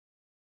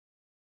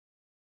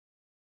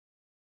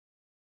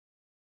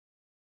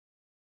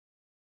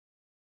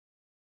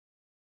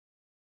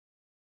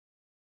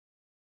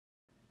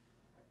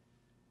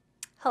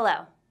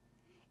Hello.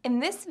 In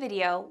this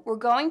video, we're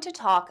going to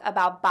talk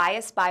about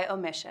bias by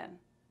omission.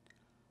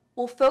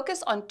 We'll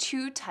focus on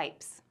two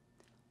types: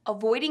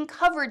 avoiding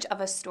coverage of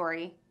a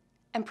story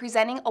and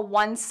presenting a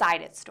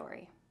one-sided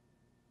story.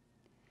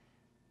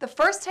 The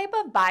first type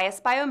of bias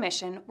by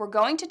omission we're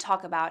going to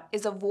talk about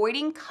is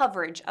avoiding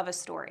coverage of a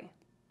story.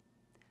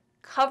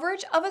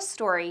 Coverage of a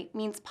story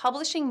means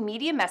publishing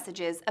media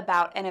messages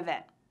about an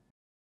event.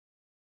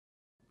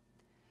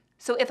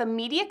 So if a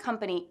media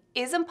company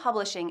isn't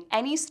publishing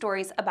any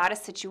stories about a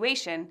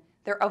situation,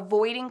 they're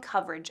avoiding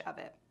coverage of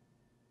it.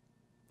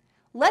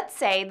 Let's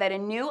say that a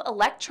new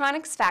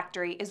electronics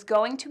factory is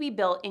going to be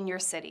built in your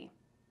city.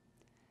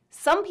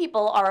 Some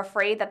people are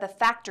afraid that the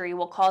factory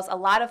will cause a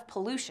lot of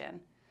pollution,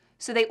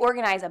 so they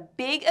organize a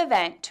big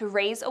event to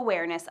raise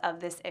awareness of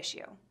this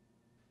issue.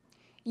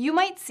 You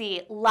might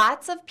see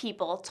lots of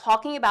people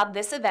talking about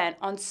this event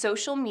on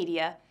social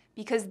media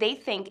because they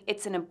think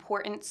it's an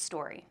important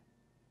story.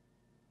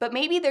 But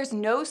maybe there's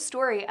no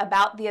story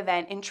about the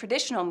event in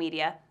traditional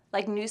media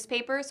like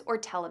newspapers or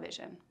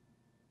television.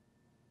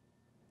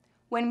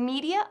 When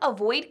media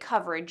avoid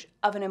coverage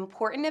of an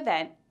important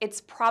event,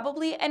 it's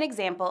probably an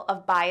example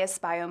of bias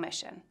by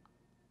omission.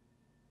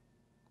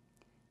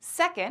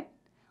 Second,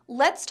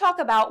 let's talk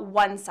about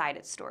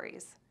one-sided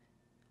stories.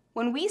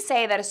 When we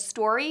say that a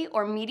story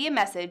or media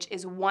message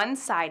is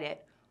one-sided,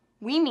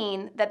 we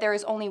mean that there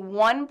is only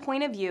one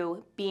point of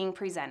view being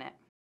presented.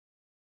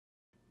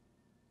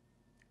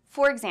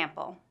 For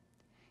example,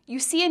 you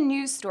see a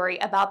news story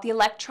about the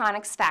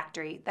electronics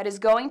factory that is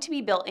going to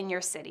be built in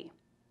your city.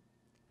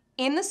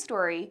 In the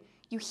story,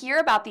 you hear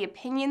about the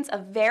opinions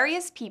of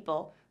various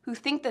people who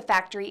think the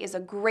factory is a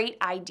great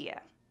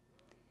idea.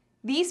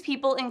 These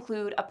people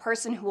include a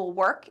person who will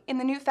work in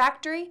the new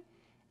factory,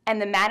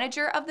 and the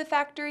manager of the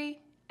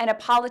factory, and a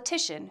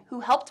politician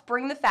who helped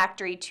bring the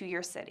factory to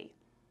your city.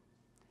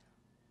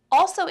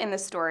 Also in the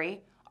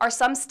story are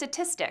some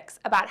statistics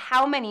about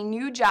how many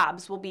new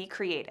jobs will be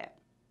created.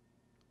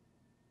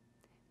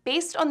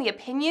 Based on the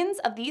opinions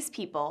of these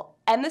people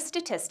and the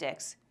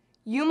statistics,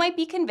 you might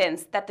be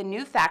convinced that the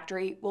new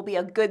factory will be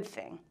a good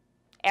thing.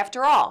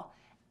 After all,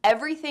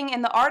 everything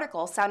in the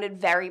article sounded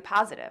very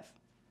positive.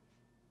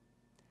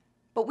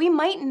 But we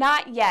might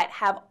not yet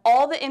have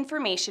all the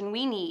information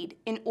we need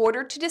in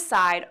order to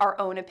decide our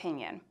own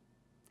opinion.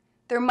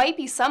 There might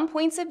be some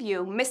points of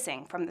view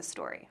missing from the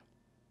story.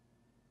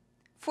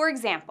 For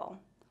example,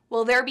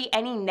 will there be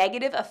any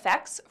negative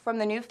effects from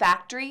the new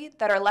factory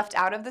that are left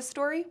out of the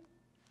story?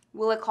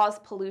 Will it cause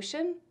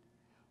pollution?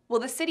 Will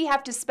the city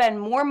have to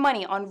spend more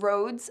money on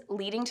roads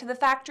leading to the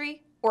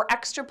factory or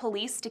extra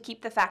police to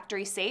keep the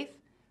factory safe?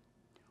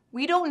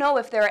 We don't know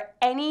if there are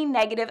any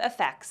negative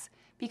effects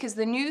because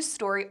the news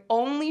story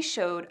only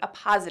showed a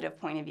positive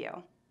point of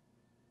view.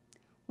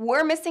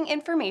 We're missing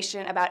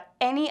information about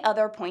any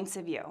other points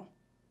of view.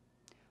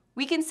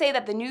 We can say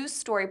that the news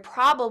story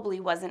probably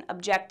wasn't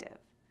objective.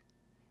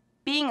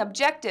 Being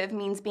objective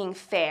means being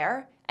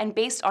fair and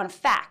based on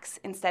facts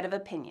instead of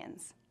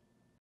opinions.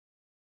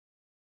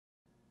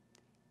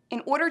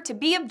 In order to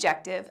be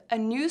objective, a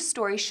news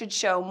story should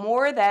show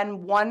more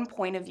than one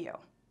point of view.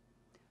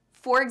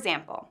 For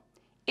example,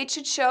 it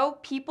should show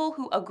people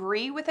who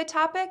agree with a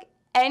topic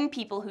and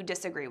people who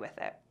disagree with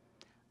it.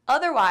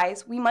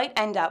 Otherwise, we might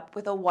end up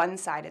with a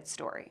one-sided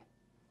story.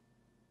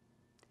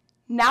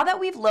 Now that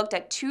we've looked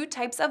at two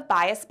types of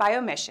bias by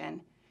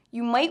omission,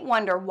 you might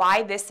wonder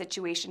why this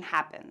situation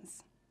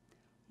happens.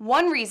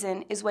 One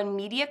reason is when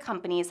media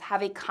companies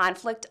have a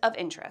conflict of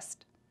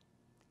interest.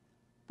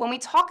 When we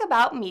talk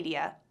about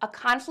media, a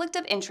conflict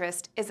of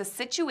interest is a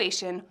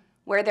situation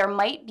where there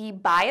might be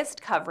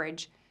biased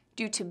coverage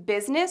due to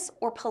business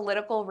or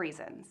political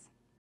reasons.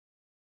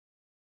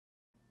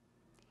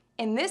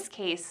 In this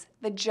case,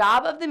 the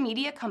job of the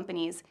media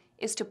companies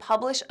is to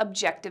publish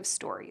objective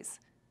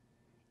stories.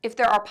 If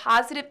there are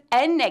positive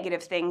and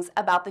negative things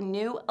about the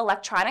new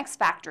electronics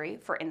factory,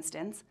 for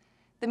instance,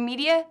 the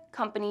media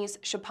companies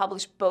should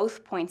publish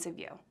both points of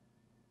view.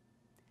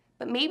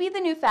 But maybe the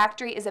new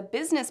factory is a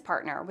business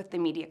partner with the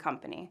media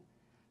company,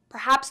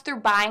 perhaps through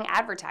buying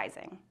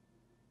advertising.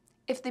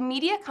 If the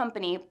media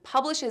company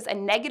publishes a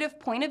negative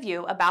point of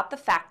view about the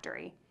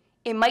factory,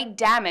 it might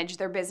damage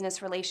their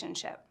business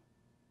relationship.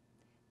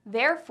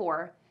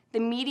 Therefore,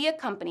 the media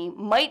company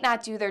might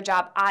not do their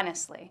job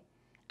honestly,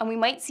 and we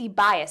might see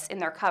bias in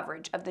their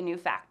coverage of the new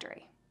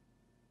factory.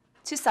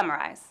 To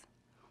summarize,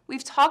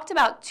 we've talked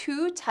about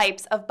two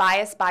types of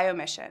bias by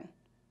omission: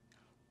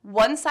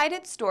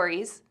 one-sided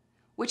stories,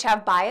 which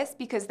have bias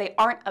because they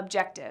aren't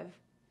objective,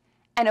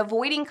 and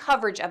avoiding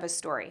coverage of a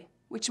story,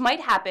 which might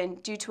happen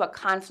due to a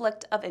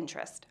conflict of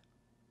interest.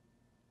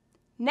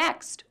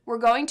 Next, we're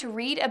going to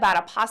read about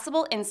a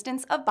possible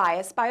instance of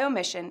bias by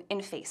omission in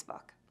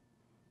Facebook.